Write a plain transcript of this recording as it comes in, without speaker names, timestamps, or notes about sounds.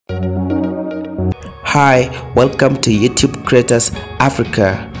Hi, welcome to YouTube Creators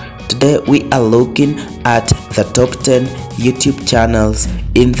Africa. Today we are looking at the top 10 YouTube channels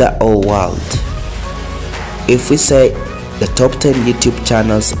in the whole world. If we say the top 10 YouTube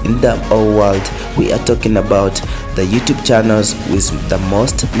channels in the whole world, we are talking about the YouTube channels with the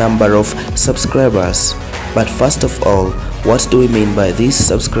most number of subscribers. But first of all, what do we mean by these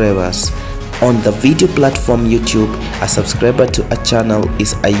subscribers? On the video platform YouTube, a subscriber to a channel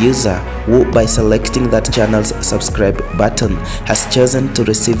is a user who, by selecting that channel's subscribe button, has chosen to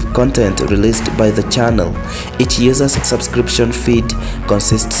receive content released by the channel. Each user's subscription feed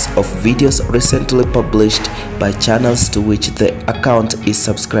consists of videos recently published by channels to which the account is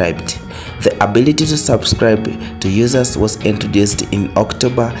subscribed. The ability to subscribe to users was introduced in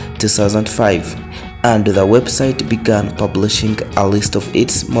October 2005. And the website began publishing a list of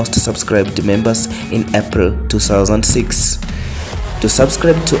its most subscribed members in April 2006. To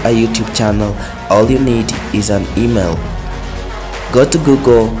subscribe to a YouTube channel, all you need is an email. Go to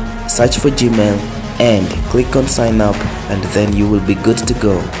Google, search for Gmail, and click on sign up, and then you will be good to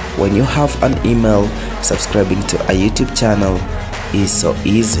go. When you have an email, subscribing to a YouTube channel is so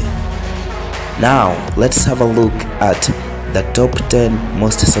easy. Now, let's have a look at the top 10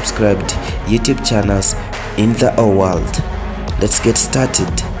 most subscribed YouTube channels in the whole world. Let's get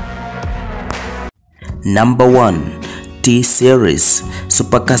started. Number 1. T-Series.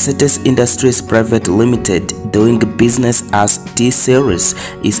 Super Cassettes Industries Private Limited, doing business as T-Series,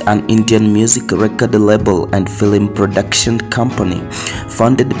 is an Indian music record label and film production company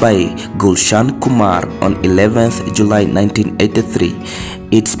founded by Gulshan Kumar on 11th July 1983.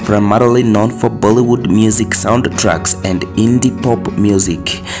 It's primarily known for Bollywood music soundtracks and indie pop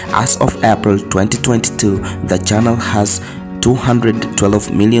music. As of April 2022, the channel has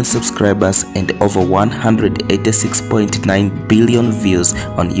 212 million subscribers and over 186.9 billion views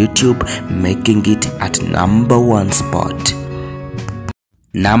on YouTube, making it at number 1 spot.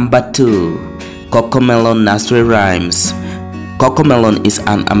 Number 2. Cocomelon Nursery Rhymes. Cocomelon is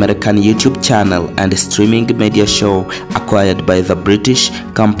an American YouTube channel and streaming media show acquired by the British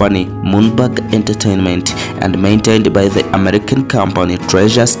company Moonbug Entertainment and maintained by the American company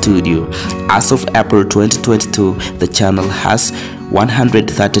Treasure Studio. As of April 2022, the channel has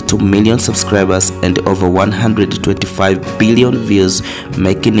 132 million subscribers and over 125 billion views,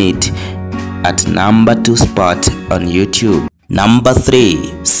 making it at number 2 spot on YouTube. Number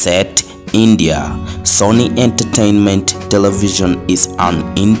 3. Set India. Sony Entertainment Television is an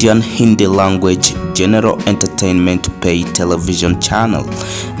Indian Hindi language general entertainment pay television channel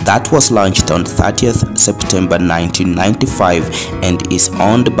that was launched on 30th September 1995 and is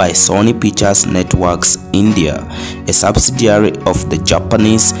owned by Sony Pictures Networks India, a subsidiary of the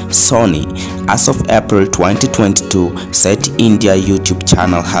Japanese Sony. As of April 2022, Set India YouTube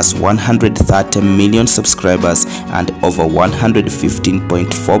channel has 130 million subscribers and over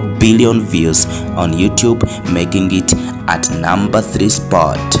 115.4 billion views on YouTube, making it at number 3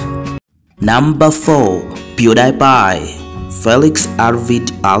 spot. Number 4. PewDiePie. Felix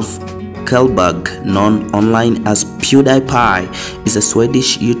Arvid Alf Kjellberg, known online as PewDiePie, is a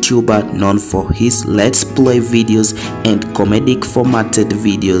Swedish YouTuber known for his Let's Play videos and comedic formatted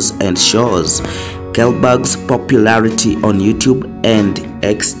videos and shows. Kjellberg's popularity on YouTube and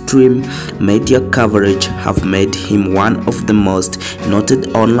extreme media coverage have made him one of the most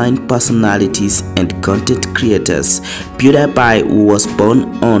noted online personalities and content creators. PewDiePie, who was born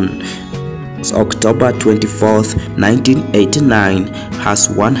on October 24th, 1989, has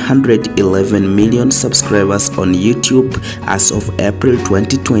 111 million subscribers on YouTube as of April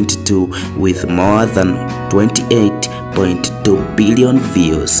 2022 with more than 28.2 billion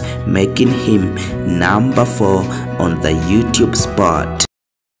views, making him number 4 on the YouTube spot.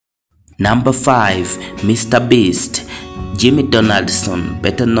 Number 5. MrBeast. Jimmy Donaldson,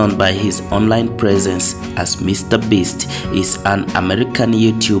 better known by his online presence as MrBeast, is an American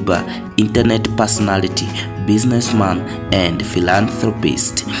YouTuber, internet personality, businessman, and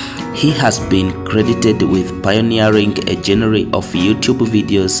philanthropist. He has been credited with pioneering a genre of YouTube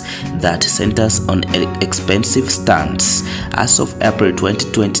videos that centers on expensive stunts. As of April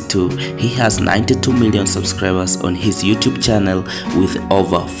 2022, he has 92 million subscribers on his YouTube channel with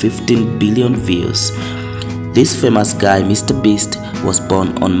over 15 billion views. This famous guy, MrBeast, was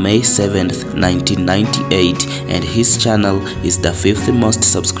born on May 7th, 1998, and his channel is the 5th most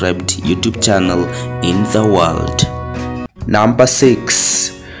subscribed YouTube channel in the world. Number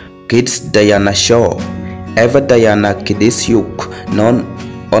 6. Kids Diana Show. Eva Diana Kidisyuk, known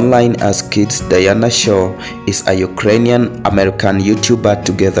online as Kids Diana Show, is a Ukrainian-American YouTuber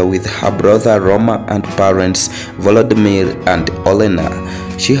together with her brother Roma and parents Volodymyr and Olena.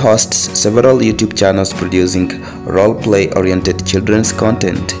 She hosts several YouTube channels producing role-play oriented children's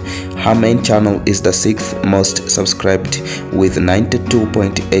content. Her main channel is the 6th most subscribed with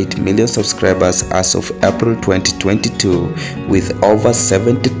 92.8 million subscribers as of April 2022 with over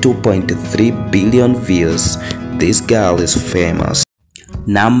 72.3 billion views. This girl is famous.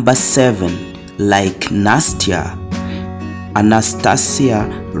 Number 7. Like Nastya. Anastasia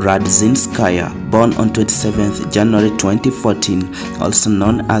Radzinskaya, born on 27th January 2014, also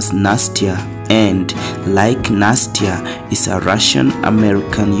known as Nastya, and Like Nastya is a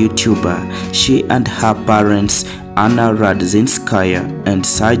Russian-American YouTuber. She and her parents, Anna Radzinskaya and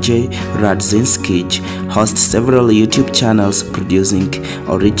Sergey Radzinskij, host several YouTube channels producing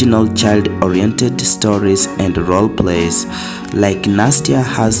original child-oriented stories and role plays. Like Nastya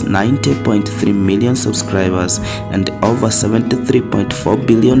has 90.3 million subscribers and over 73.4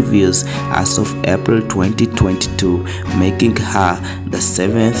 billion views as of April 2022, making her the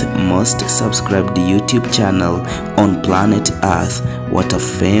 7th most subscribed YouTube channel on planet Earth. What a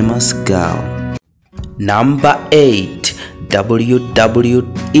famous girl. Number 8.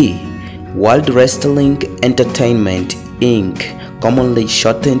 WWE. World Wrestling Entertainment Inc., commonly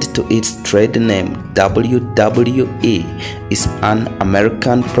shortened to its trade name WWE, is an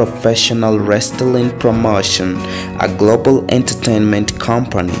American professional wrestling promotion, a global entertainment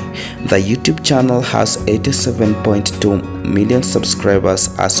company. The YouTube channel has 87.2 million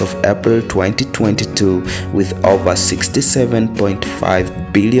subscribers as of April 2022 with over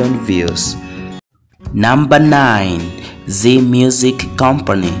 67.5 billion views. Number 9. Zee Music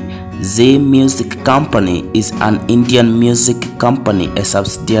Company. Zee Music Company is an Indian music company, a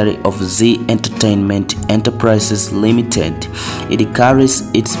subsidiary of Zee Entertainment Enterprises Limited. It carries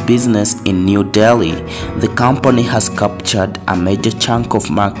its business in New Delhi. The company has captured a major chunk of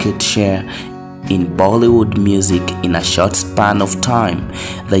market share in Bollywood music in a short span of time.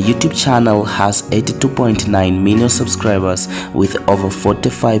 The YouTube channel has 82.9 million subscribers with over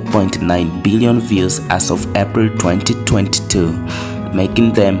 45.9 billion views as of April 2022,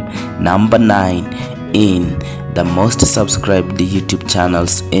 making them number 9 in the most subscribed YouTube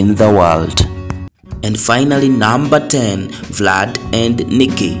channels in the world. And finally, number 10, Vlad and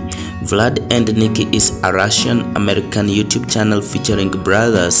Nikki. Vlad and Nikki is a Russian-American YouTube channel featuring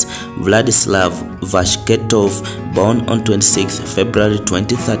brothers Vladislav Vashketov, born on 26 February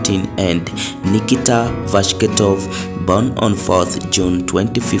 2013, and Nikita Vashketov, born on 4th June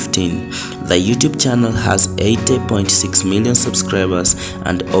 2015. The YouTube channel has 80.6 million subscribers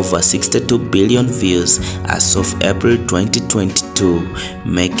and over 62 billion views as of April 2022,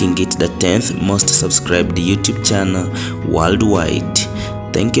 making it the 10th most subscribed YouTube channel worldwide.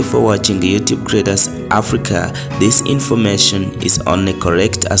 Thank you for watching YouTube Creators Africa. This information is only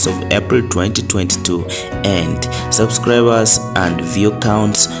correct as of April 2022, and subscribers and view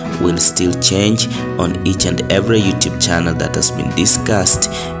counts will still change on each and every YouTube channel that has been discussed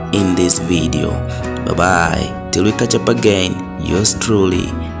in this video. Bye bye. Till we catch up again, yours truly,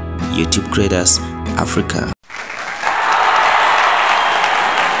 YouTube Creators Africa.